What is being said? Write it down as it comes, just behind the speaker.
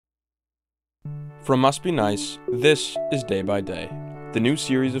From Must Be Nice, this is Day by Day, the new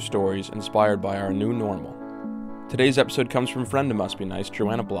series of stories inspired by our new normal. Today's episode comes from friend of Must Be Nice,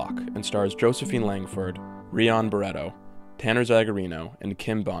 Johanna Block, and stars Josephine Langford, Rhianne Barreto, Tanner Zagarino, and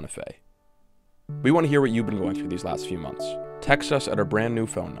Kim Bonifay. We want to hear what you've been going through these last few months. Text us at our brand new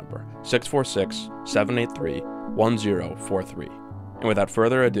phone number, 646-783-1043. And without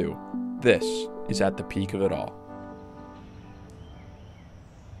further ado, this is At the Peak of It All.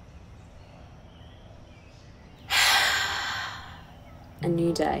 A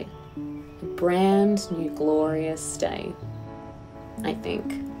new day. A brand new glorious day, I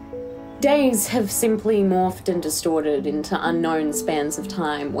think. Days have simply morphed and distorted into unknown spans of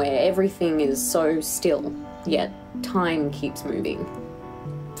time where everything is so still, yet time keeps moving.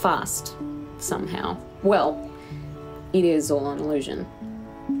 Fast, somehow. Well, it is all an illusion.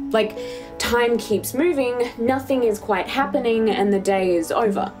 Like, time keeps moving, nothing is quite happening, and the day is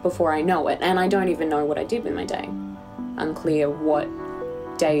over before I know it, and I don't even know what I did with my day. Unclear what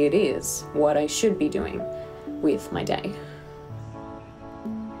day it is, what I should be doing with my day.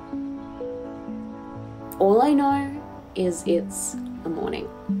 All I know is it's a morning.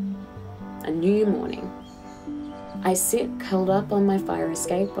 A new morning. I sit curled up on my fire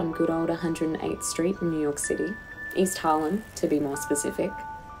escape on good old 108th Street in New York City, East Harlem, to be more specific.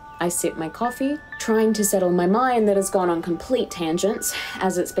 I sip my coffee, trying to settle my mind that has gone on complete tangents,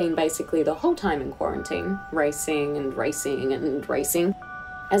 as it's been basically the whole time in quarantine, racing and racing and racing.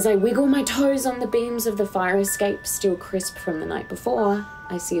 As I wiggle my toes on the beams of the fire escape, still crisp from the night before,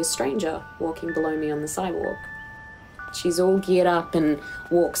 I see a stranger walking below me on the sidewalk. She's all geared up and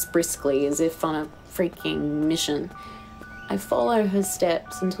walks briskly as if on a freaking mission. I follow her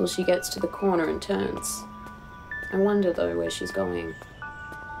steps until she gets to the corner and turns. I wonder, though, where she's going.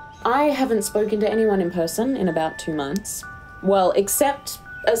 I haven't spoken to anyone in person in about 2 months. Well, except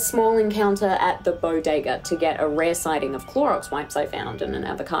a small encounter at the bodega to get a rare sighting of Clorox wipes I found and an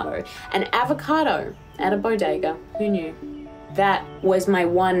avocado. An avocado at a bodega, who knew? That was my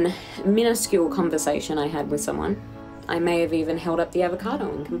one minuscule conversation I had with someone. I may have even held up the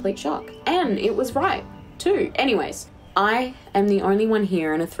avocado in complete shock. And it was right, too. Anyways, I am the only one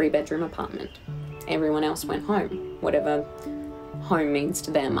here in a 3-bedroom apartment. Everyone else went home, whatever home means to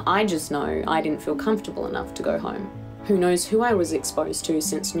them. I just know I didn't feel comfortable enough to go home. Who knows who I was exposed to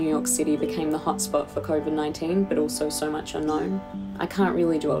since New York City became the hotspot for COVID-19, but also so much unknown. I can't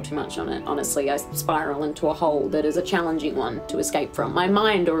really dwell too much on it, honestly. I spiral into a hole that is a challenging one to escape from. My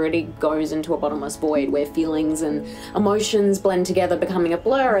mind already goes into a bottomless void where feelings and emotions blend together, becoming a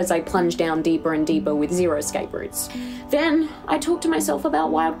blur as I plunge down deeper and deeper with zero escape routes. Then I talk to myself about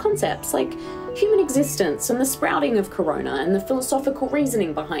wild concepts like human existence and the sprouting of corona and the philosophical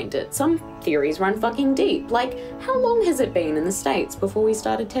reasoning behind it. Some theories run fucking deep, like how long has it been in the States before we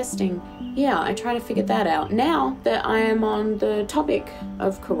started testing? Yeah, I try to figure that out. Now that I am on the topic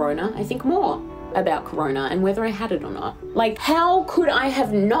of corona, I think more about corona and whether I had it or not. Like, how could I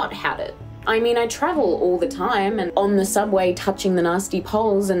have not had it? I mean, I travel all the time and on the subway touching the nasty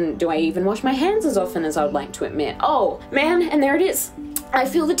poles, and do I even wash my hands as often as I would like to admit? Oh, man, and there it is. I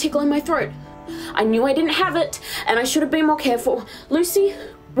feel the tickle in my throat. I knew I didn't have it, and I should have been more careful. Lucy,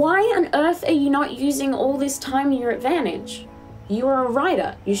 why on earth are you not using all this time to your advantage? You are a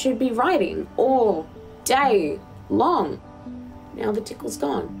writer. You should be writing all day long. Now the tickle's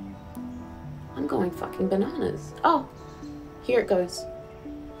gone. I'm going fucking bananas. Oh, here it goes.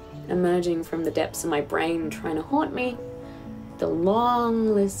 Emerging from the depths of my brain, trying to haunt me, the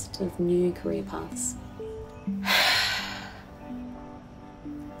long list of new career paths.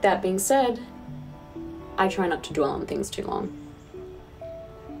 That being said, I try not to dwell on things too long.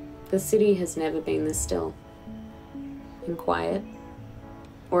 The city has never been this still and quiet,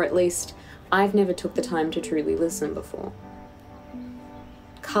 or at least I've never took the time to truly listen before.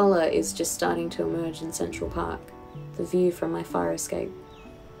 Colour is just starting to emerge in Central Park, the view from my fire escape.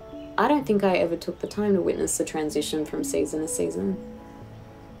 I don't think I ever took the time to witness the transition from season to season.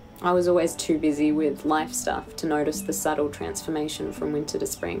 I was always too busy with life stuff to notice the subtle transformation from winter to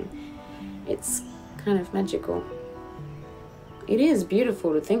spring. It's kind of magical. It is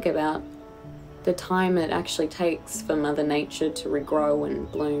beautiful to think about, the time it actually takes for Mother Nature to regrow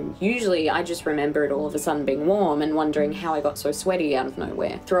and bloom. Usually I just remember it all of a sudden being warm and wondering how I got so sweaty out of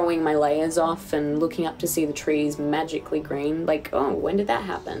nowhere. Throwing my layers off and looking up to see the trees magically green, like, oh, when did that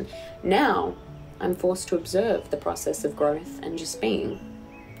happen? Now, I'm forced to observe the process of growth and just being.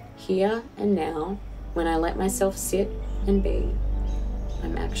 Here and now, when I let myself sit and be,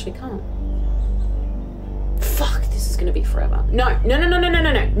 I'm actually calm. Fuck, this this is going to be forever. No.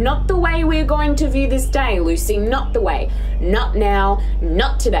 Not the way we're going to view this day, Lucy. Not the way. Not now.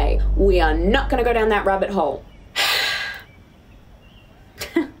 Not today. We are not going to go down that rabbit hole.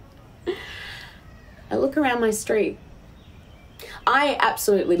 I look around my street. I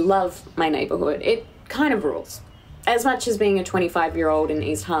absolutely love my neighbourhood. It kind of rules. As much as being a 25-year-old in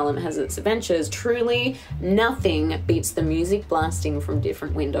East Harlem has its adventures, truly nothing beats the music blasting from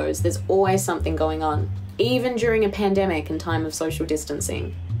different windows. There's always something going on, even during a pandemic and time of social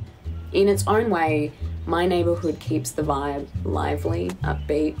distancing. In its own way, my neighbourhood keeps the vibe lively,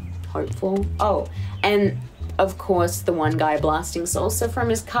 upbeat, hopeful. Oh, and of course, the one guy blasting salsa from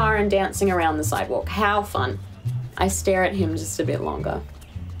his car and dancing around the sidewalk. How fun. I stare at him just a bit longer,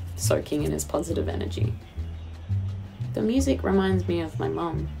 soaking in his positive energy. The music reminds me of my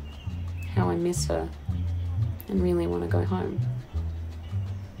mum, how I miss her and really want to go home.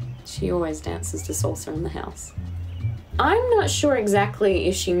 She always dances to salsa in the house. I'm not sure exactly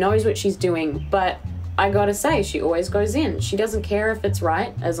if she knows what she's doing, but I gotta say, she always goes in. She doesn't care if it's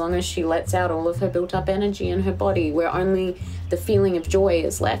right, as long as she lets out all of her built-up energy in her body, where only the feeling of joy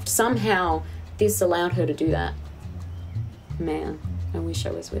is left. Somehow, this allowed her to do that. Man, I wish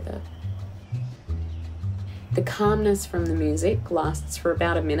I was with her. The calmness from the music lasts for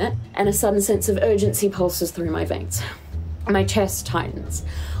about a minute, and a sudden sense of urgency pulses through my veins. My chest tightens.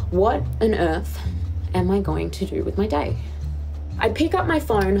 What on earth am I going to do with my day? I pick up my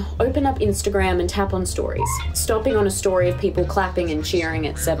phone, open up Instagram and tap on stories, stopping on a story of people clapping and cheering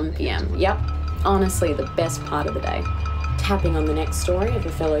at 7 p.m. Yep, honestly the best part of the day. Tapping on the next story of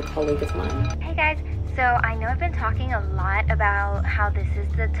a fellow colleague of mine. Hey guys, so I know I've been talking a lot about how this is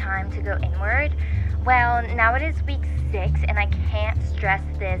the time to go inward. Well, now it is week 6 and I can't stress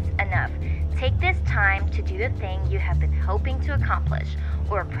this enough. Take this time to do the thing you have been hoping to accomplish,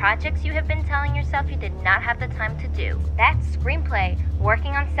 or projects you have been telling yourself you did not have the time to do. That screenplay,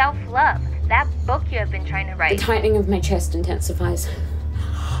 working on self-love, that book you have been trying to write. The tightening of my chest intensifies.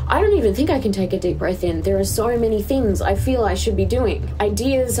 I don't even think I can take a deep breath in. There are so many things I feel I should be doing.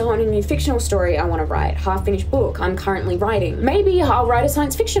 Ideas on a new fictional story I want to write, half-finished book I'm currently writing. Maybe I'll write a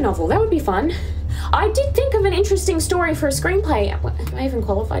science fiction novel, that would be fun. I did think of an interesting story for a screenplay. Am I even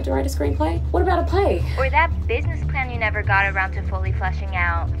qualified to write a screenplay? What about a play? Or that business plan you never got around to fully fleshing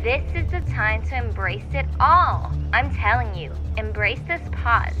out. This is the time to embrace it all. I'm telling you, embrace this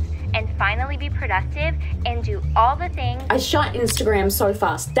pause and finally be productive and do all the things. I shut Instagram so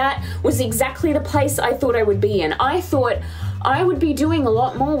fast. That was exactly the place I thought I would be in. I thought I would be doing a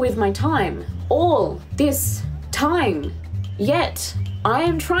lot more with my time. All this time. Yet, I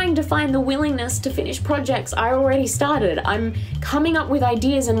am trying to find the willingness to finish projects I already started. I'm coming up with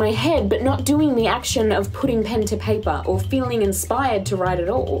ideas in my head, but not doing the action of putting pen to paper or feeling inspired to write at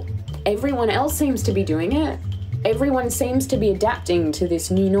all. Everyone else seems to be doing it. Everyone seems to be adapting to this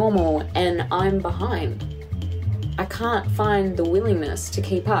new normal, and I'm behind. I can't find the willingness to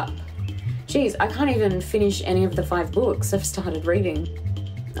keep up. Geez, I can't even finish any of the 5 books I've started reading.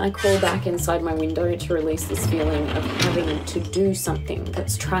 I crawl back inside my window to release this feeling of having to do something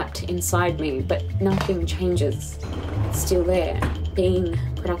that's trapped inside me, but nothing changes. It's still there, being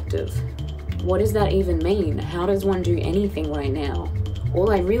productive. What does that even mean? How does one do anything right now?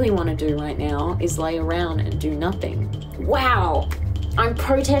 All I really want to do right now is lay around and do nothing. Wow! I'm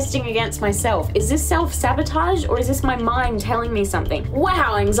protesting against myself. Is this self-sabotage or is this my mind telling me something?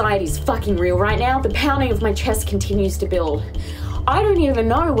 Wow, anxiety's fucking real right now. The pounding of my chest continues to build. I don't even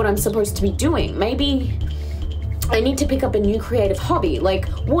know what I'm supposed to be doing. Maybe I need to pick up a new creative hobby, like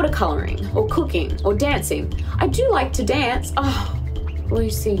watercoloring or cooking or dancing. I do like to dance. Oh,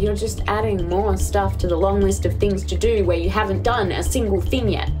 Lucy, you're just adding more stuff to the long list of things to do where you haven't done a single thing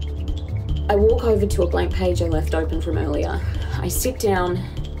yet. I walk over to a blank page I left open from earlier. I sit down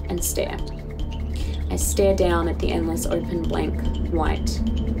and stare. I stare down at the endless open blank white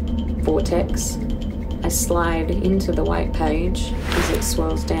vortex. I slide into the white page as it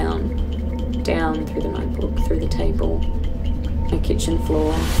swirls down through the notebook, through the table, my kitchen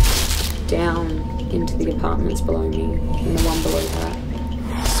floor, down into the apartments below me and the one below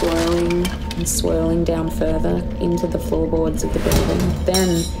that, swirling and swirling down further into the floorboards of the building,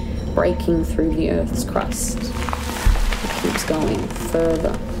 then breaking through the earth's crust. It keeps going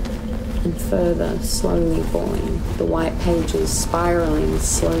further and further, slowly falling, the white pages spiraling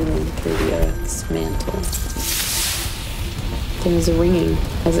slowly through the earth's mantle. There is a ringing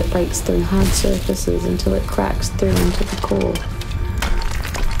as it breaks through hard surfaces until it cracks through into the core.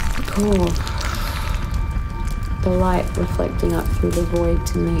 The core. The light reflecting up through the void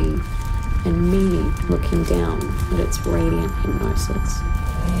to me, and me looking down at its radiant hypnosis.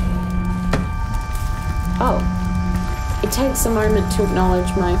 Oh, It takes a moment to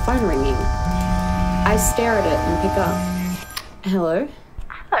acknowledge my phone ringing. I stare at it and pick up. Hello?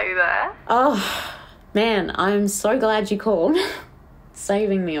 Hello there. Oh, man, I'm so glad you called.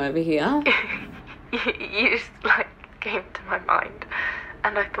 Saving me over here. You just, came to my mind,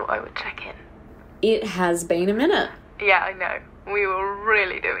 and I thought I would check in. It has been a minute. Yeah, I know. We were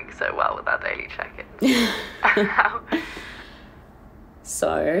really doing so well with our daily check-ins.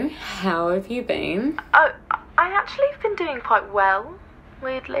 So, how have you been? Oh, I actually have been doing quite well,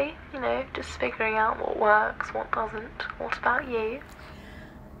 weirdly. Just figuring out what works, what doesn't. What about you?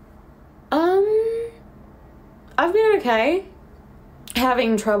 I've been okay.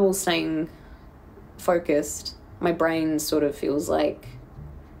 Having trouble staying focused. My brain sort of feels like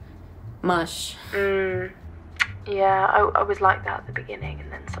mush. Yeah, I was like that at the beginning,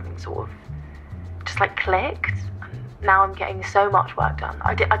 and then something sort of just clicked. And now I'm getting so much work done.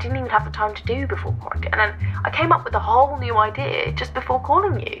 I didn't even have the time to do before quarantine. And then I came up with a whole new idea just before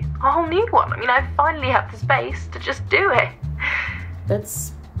calling you. A whole new one. I mean, I finally have the space to just do it.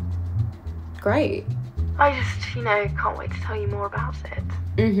 That's great. I just, can't wait to tell you more about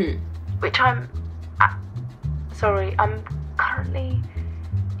it. Which I'm currently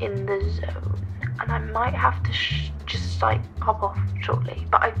in the zone. And I might have to just hop off shortly.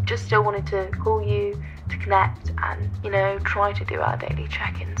 But I just still wanted to call you to connect and, try to do our daily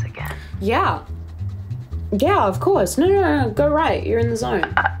check-ins again. Yeah. Yeah, of course. No. Go right. You're in the zone.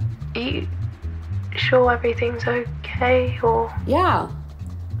 Are you sure everything's okay, or? Yeah.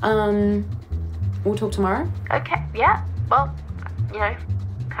 We'll talk tomorrow? Okay, yeah. Well,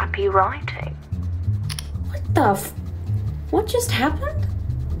 happy writing. What just happened?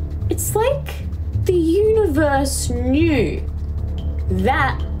 It's like the universe knew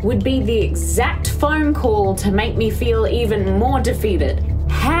that would be the exact phone call to make me feel even more defeated.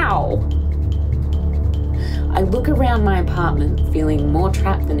 How? I look around my apartment feeling more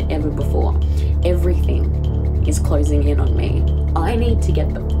trapped than ever before. Everything is closing in on me. I need to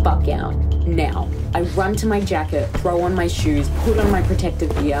get the fuck out now. I run to my jacket, throw on my shoes, put on my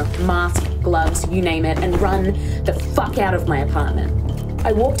protective gear, mask, gloves, you name it, and run the fuck out of my apartment.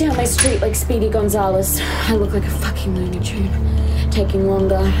 I walk down my street like Speedy Gonzales. I look like a fucking Looney Tune, taking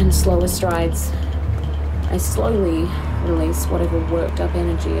longer and slower strides. I slowly release whatever worked up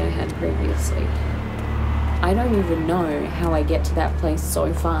energy I had previously. I don't even know how I get to that place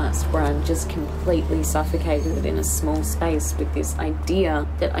so fast where I'm just completely suffocated in a small space with this idea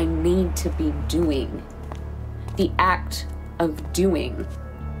that I need to be doing. The act of doing.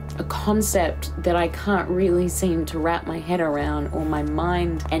 A concept that I can't really seem to wrap my head around, or my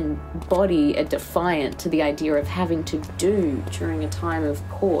mind and body are defiant to the idea of having to do during a time of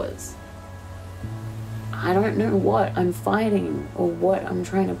pause. I don't know what I'm fighting or what I'm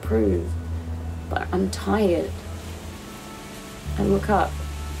trying to prove, but I'm tired. I look up.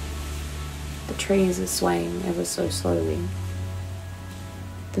 The trees are swaying ever so slowly.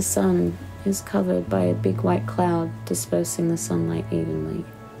 The sun is covered by a big white cloud dispersing the sunlight evenly.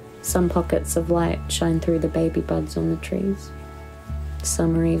 Some pockets of light shine through the baby buds on the trees.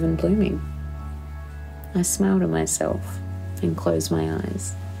 Some are even blooming. I smile to myself and close my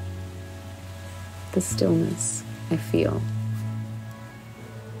eyes. The stillness I feel.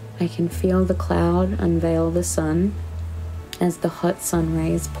 I can feel the cloud unveil the sun as the hot sun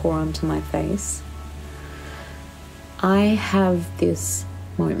rays pour onto my face. I have this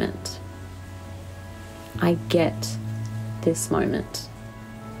moment. I get this moment.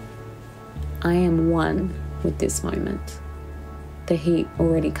 I am one with this moment. The heat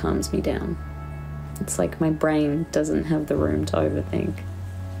already calms me down. It's like my brain doesn't have the room to overthink.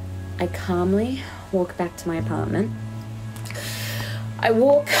 I calmly walk back to my apartment. I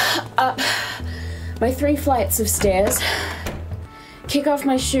walk up my 3 flights of stairs, kick off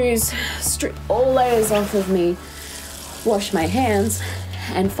my shoes, strip all layers off of me, wash my hands,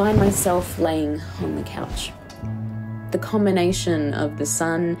 and find myself laying on the couch. The combination of the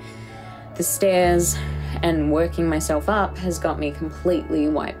sun, the stairs, and working myself up has got me completely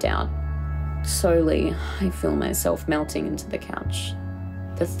wiped out. Slowly, I feel myself melting into the couch.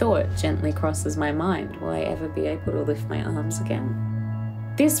 The thought gently crosses my mind, will I ever be able to lift my arms again?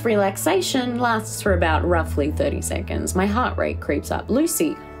 This relaxation lasts for about roughly 30 seconds. My heart rate creeps up.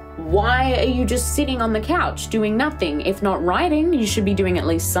 Lucy, why are you just sitting on the couch doing nothing? If not writing, you should be doing at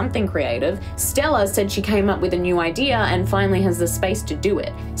least something creative. Stella said she came up with a new idea and finally has the space to do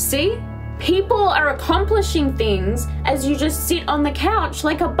it. See? People are accomplishing things as you just sit on the couch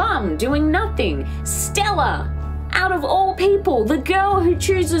like a bum doing nothing. Stella, out of all people, the girl who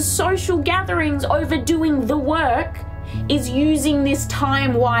chooses social gatherings over doing the work, is using this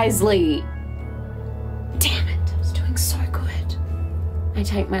time wisely. Damn it, I was doing so I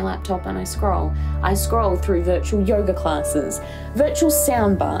take my laptop and I scroll. I scroll through virtual yoga classes, virtual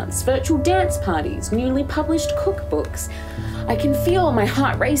sound baths, virtual dance parties, newly published cookbooks. I can feel my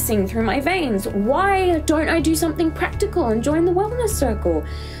heart racing through my veins. Why don't I do something practical and join the wellness circle?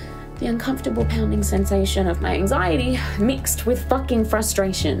 The uncomfortable pounding sensation of my anxiety mixed with fucking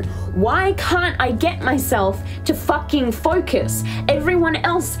frustration. Why can't I get myself to fucking focus? Everyone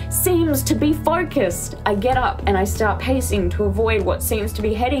else seems to be focused. I get up and I start pacing to avoid what seems to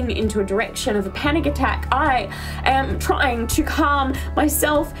be heading into a direction of a panic attack. I am trying to calm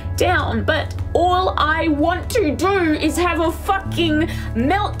myself down, but all I want to do is have a fucking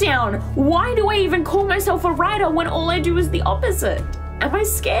meltdown. Why do I even call myself a writer when all I do is the opposite? Am I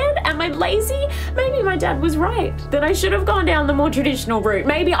scared? Am I lazy? Maybe my dad was right, that I should have gone down the more traditional route.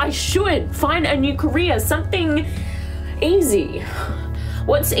 Maybe I should find a new career, something easy.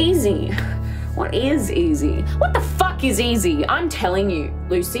 What's easy? What is easy? What the fuck is easy? I'm telling you,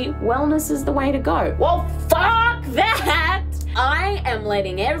 Lucy, wellness is the way to go. Well, fuck that! I am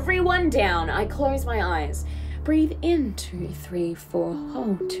letting everyone down. I close my eyes. Breathe in, 2, 3, 4.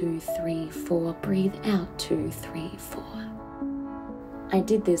 Hold, 2, 3, 4. Breathe out, 2, 3, 4. I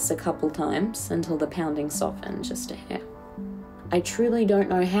did this a couple times until the pounding softened just a hair. I truly don't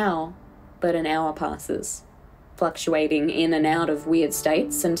know how, but an hour passes, fluctuating in and out of weird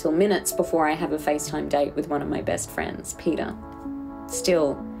states until minutes before I have a FaceTime date with one of my best friends, Peter.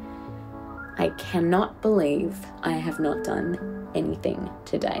 Still, I cannot believe I have not done anything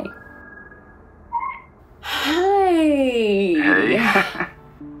today. Hi! Hey. I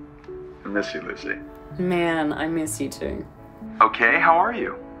miss you, Lucy. Man, I miss you too. Okay, how are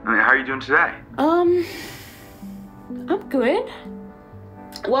you? I mean, how are you doing today? I'm good.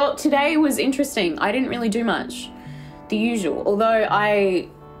 Well, today was interesting. I didn't really do much. The usual. Although I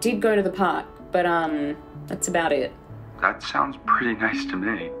did go to the park, but that's about it. That sounds pretty nice to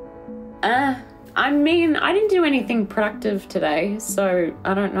me. I mean, I didn't do anything productive today, so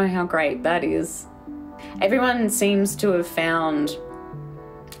I don't know how great that is. Everyone seems to have found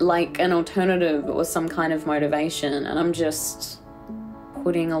like an alternative or some kind of motivation, and I'm just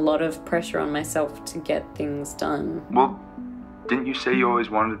putting a lot of pressure on myself to get things done. Well, didn't you say you always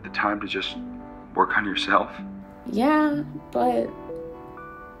wanted the time to just work on yourself? Yeah, but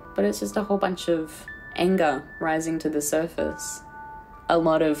it's just a whole bunch of anger rising to the surface. A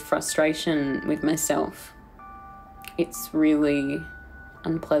lot of frustration with myself. It's really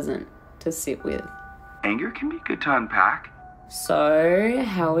unpleasant to sit with. Anger can be good to unpack. So,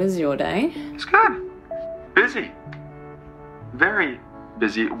 how was your day? It's good. Busy. Very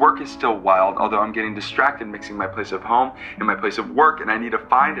busy. Work is still wild, although I'm getting distracted mixing my place of home and my place of work, and I need to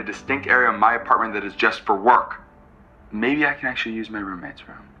find a distinct area in my apartment that is just for work. Maybe I can actually use my roommate's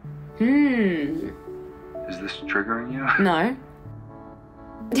room. Is this triggering you? No.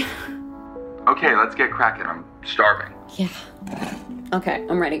 Okay, let's get cracking. I'm starving. Yeah. Okay,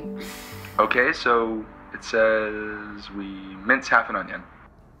 I'm ready. Okay, so it says we mince half an onion.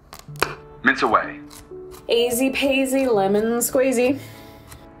 Mince away. Easy peasy lemon squeezy.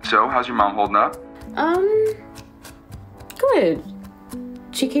 So, how's your mom holding up? Good.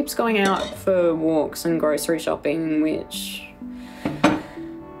 She keeps going out for walks and grocery shopping, which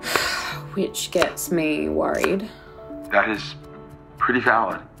gets me worried. That is pretty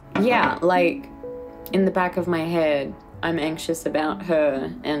valid. Yeah, like, in the back of my head, I'm anxious about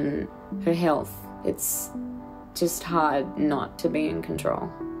her and her health. It's just hard not to be in control.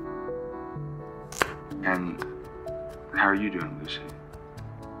 And how are you doing, Lucy?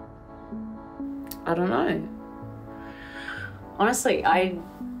 I don't know. Honestly, I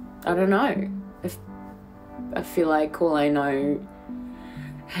don't know. I feel like all I know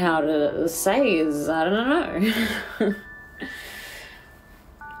how to say is I don't know.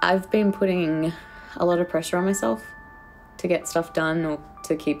 I've been putting a lot of pressure on myself to get stuff done or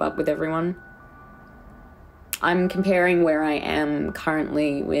to keep up with everyone. I'm comparing where I am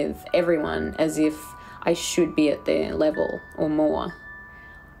currently with everyone as if I should be at their level or more.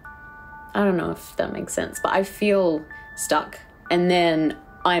 I don't know if that makes sense, but I feel stuck. And then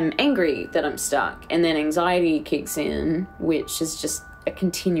I'm angry that I'm stuck. And then anxiety kicks in, which is just a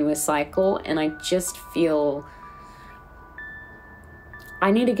continuous cycle. And I just feel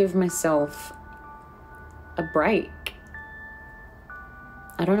I need to give myself a break.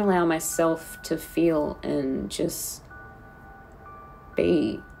 I don't allow myself to feel and just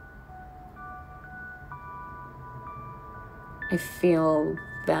be. I feel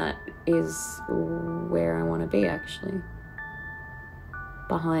that is where I want to be, actually.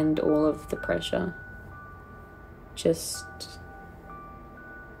 Behind all of the pressure. Just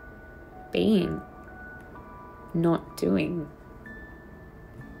being. Not doing.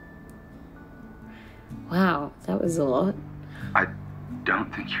 Wow, that was a lot. I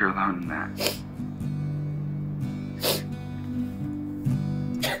don't think you're alone in that.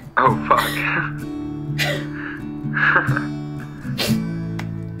 Oh, fuck.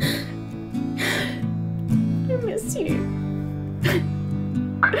 I miss you.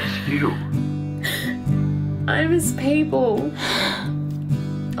 I miss you. I miss people.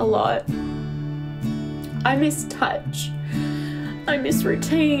 A lot. I miss touch. I miss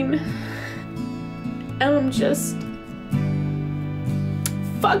routine. And I'm just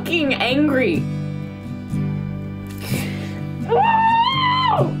fucking angry.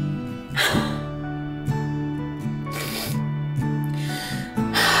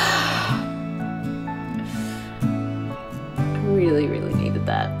 Really, really needed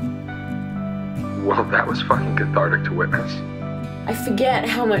that. Well, that was fucking cathartic to witness. I forget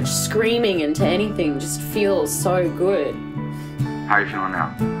how much screaming into anything just feels so good. How are you feeling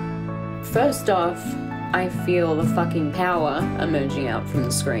now? First off, I feel the fucking power emerging out from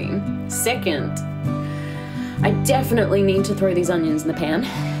the screen. Second, I definitely need to throw these onions in the pan.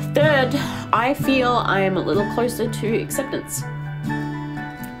 Third, I feel I am a little closer to acceptance.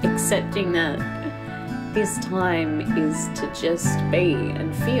 Accepting that this time is to just be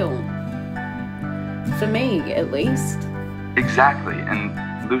and feel. For me, at least. Exactly, and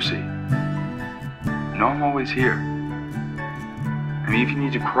Lucy, no, I'm always here. I mean, if you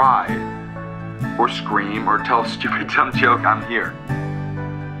need to cry, or scream, or tell a stupid dumb joke, I'm here.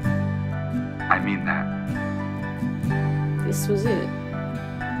 I mean that. This was it.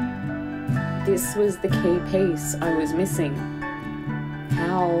 This was the key piece I was missing.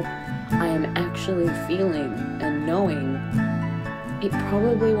 How I am actually feeling and knowing it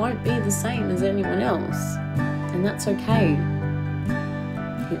probably won't be the same as anyone else. And that's okay.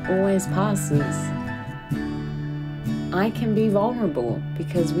 It always passes. I can be vulnerable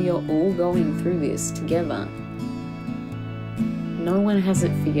because we are all going through this together. No one has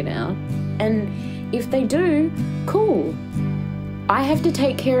it figured out. And if they do, cool. I have to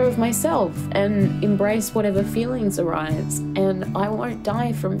take care of myself and embrace whatever feelings arise, and I won't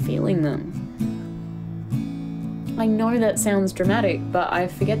die from feeling them. I know that sounds dramatic, but I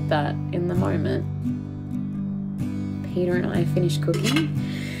forget that in the moment. Peter and I finish cooking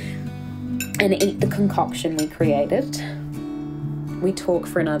and eat the concoction we created. We talk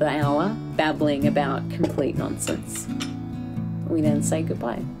for another hour, babbling about complete nonsense. We then say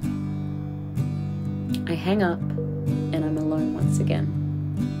goodbye. I hang up and I'm alone once again.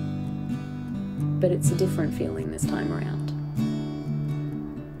 But it's a different feeling this time around.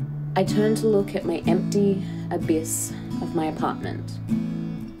 I turn to look at my empty abyss of my apartment.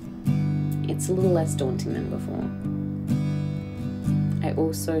 It's a little less daunting than before. I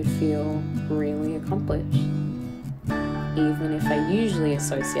also feel really accomplished, even if I usually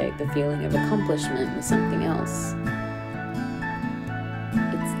associate the feeling of accomplishment with something else.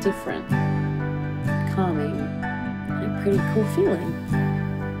 It's different, calming, and a pretty cool feeling.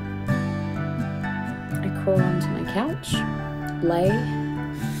 I crawl onto my couch, lay,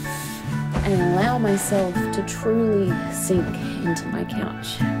 and allow myself to truly sink into my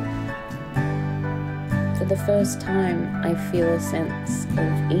couch. For the first time, I feel a sense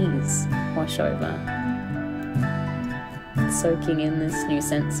of ease wash over, soaking in this new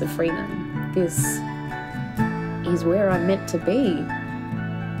sense of freedom. This is where I'm meant to be.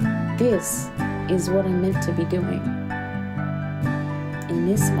 This is what I'm meant to be doing. In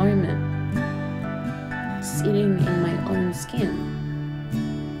this moment, sitting in my own skin.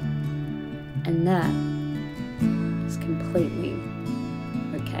 And that is completely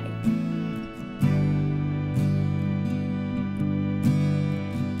okay.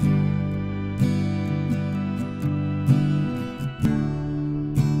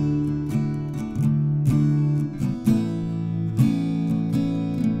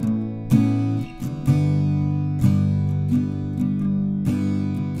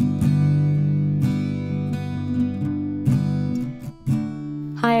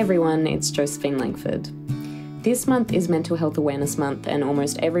 Hi everyone, it's Josephine Langford. This month is Mental Health Awareness Month, and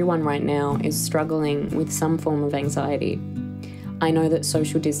almost everyone right now is struggling with some form of anxiety. I know that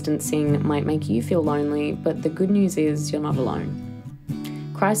social distancing might make you feel lonely, but the good news is you're not alone.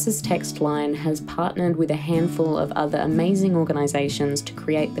 Crisis Text Line has partnered with a handful of other amazing organisations to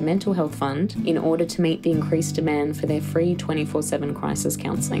create the Mental Health Fund in order to meet the increased demand for their free 24/7 crisis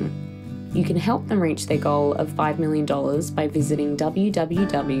counselling. You can help them reach their goal of $5 million by visiting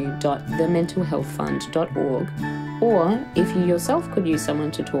www.thementalhealthfund.org, or if you yourself could use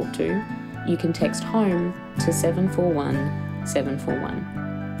someone to talk to, you can text HOME to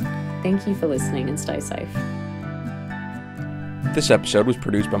 741-741. Thank you for listening and stay safe. This episode was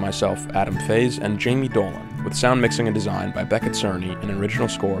produced by myself, Adam Faze, and Jamie Dolan, with sound mixing and design by Becket Cerny and original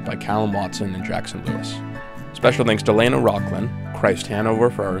score by Calum Watson and Jackson Lewis. Special thanks to Lena Roklin, Christ Hanover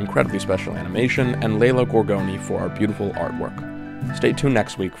for our incredibly special animation, and Layla Gorgoni for our beautiful artwork. Stay tuned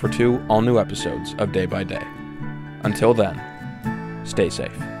next week for 2 all-new episodes of Day by Day. Until then, stay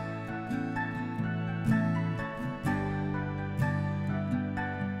safe.